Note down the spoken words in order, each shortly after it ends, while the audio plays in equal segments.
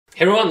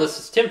Hey everyone, this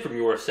is Tim from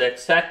Your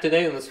 6 Tech.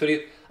 Today in this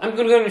video, I'm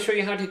going to show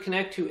you how to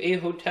connect to a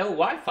hotel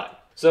Wi-Fi.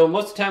 So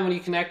most of the time when you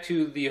connect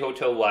to the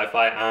hotel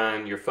Wi-Fi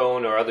on your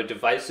phone or other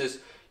devices,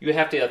 you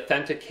have to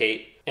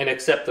authenticate and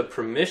accept the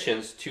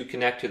permissions to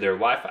connect to their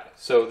Wi-Fi.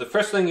 So the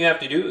first thing you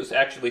have to do is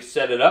actually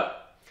set it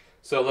up.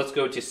 So let's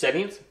go to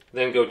Settings,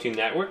 then go to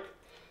Network,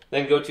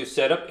 then go to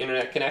Setup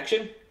Internet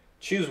Connection,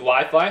 choose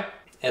Wi-Fi,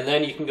 and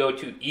then you can go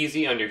to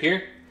Easy under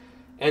here,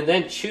 and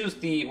then choose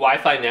the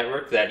Wi-Fi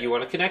network that you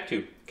want to connect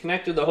to.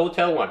 Connect to the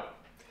hotel one.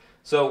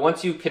 So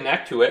once you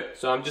connect to it,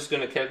 so I'm just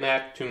going to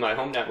connect to my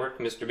home network,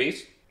 Mr.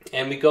 Beast,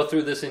 and we go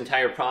through this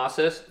entire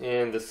process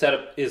and the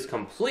setup is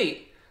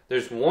complete.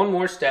 There's one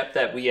more step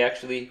that we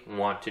actually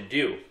want to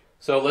do.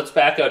 So let's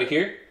back out of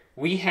here.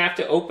 We have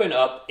to open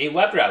up a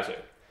web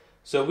browser.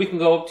 So we can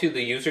go up to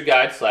the user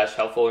guide /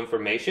 helpful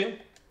information,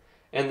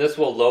 and this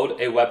will load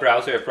a web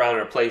browser if we're on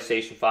our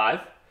PlayStation 5.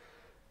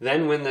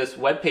 Then when this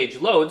web page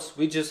loads,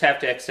 we just have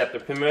to accept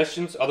the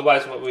permissions.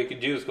 Otherwise, what we could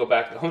do is go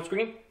back to the home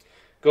screen,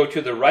 go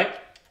to the right,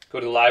 go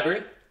to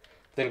Library,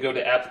 then go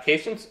to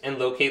Applications, and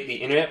locate the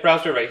internet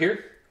browser right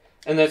here,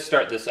 and then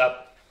start this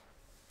up.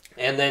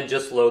 And then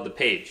just load the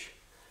page.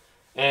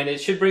 And it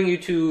should bring you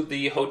to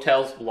the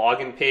hotel's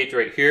login page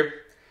right here.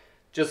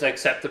 Just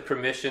accept the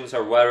permissions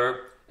or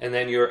whatever, and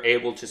then you're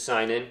able to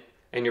sign in,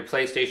 and your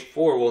PlayStation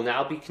 4 will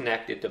now be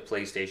connected to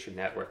PlayStation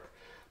Network.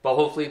 But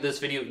hopefully this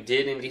video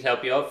did indeed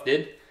help you out. If it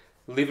did,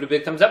 leave it a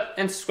big thumbs up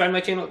and subscribe to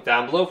my channel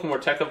down below for more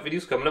tech up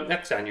videos coming up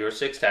next on Your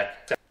 6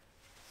 Tech.